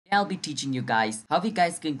I'll be teaching you guys how you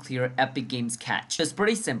guys can clear Epic Games cache. It's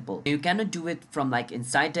pretty simple. You cannot do it from like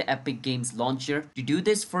inside the Epic Games launcher. To do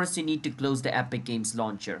this, first you need to close the Epic Games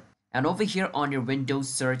launcher. And over here on your Windows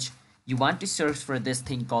search, you want to search for this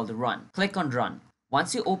thing called run. Click on run.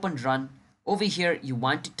 Once you open run, over here you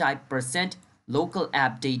want to type percent local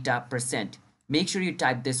app data percent. Make sure you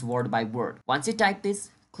type this word by word. Once you type this,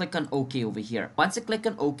 click on OK over here. Once you click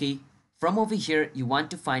on OK, from over here, you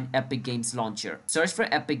want to find Epic Games Launcher. Search for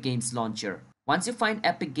Epic Games Launcher. Once you find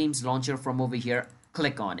Epic Games Launcher from over here,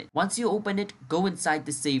 click on it. Once you open it, go inside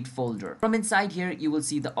the saved folder. From inside here, you will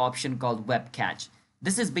see the option called Web Cache.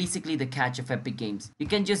 This is basically the cache of Epic Games. You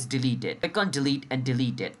can just delete it. Click on delete and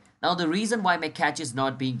delete it. Now the reason why my cache is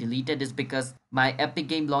not being deleted is because my Epic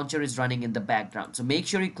Game Launcher is running in the background. So make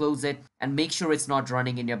sure you close it and make sure it's not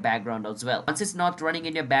running in your background as well. Once it's not running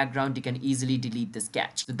in your background, you can easily delete this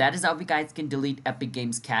cache. So that is how you guys can delete Epic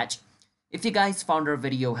Games cache. If you guys found our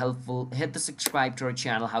video helpful, hit the subscribe to our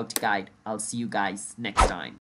channel How to Guide. I'll see you guys next time.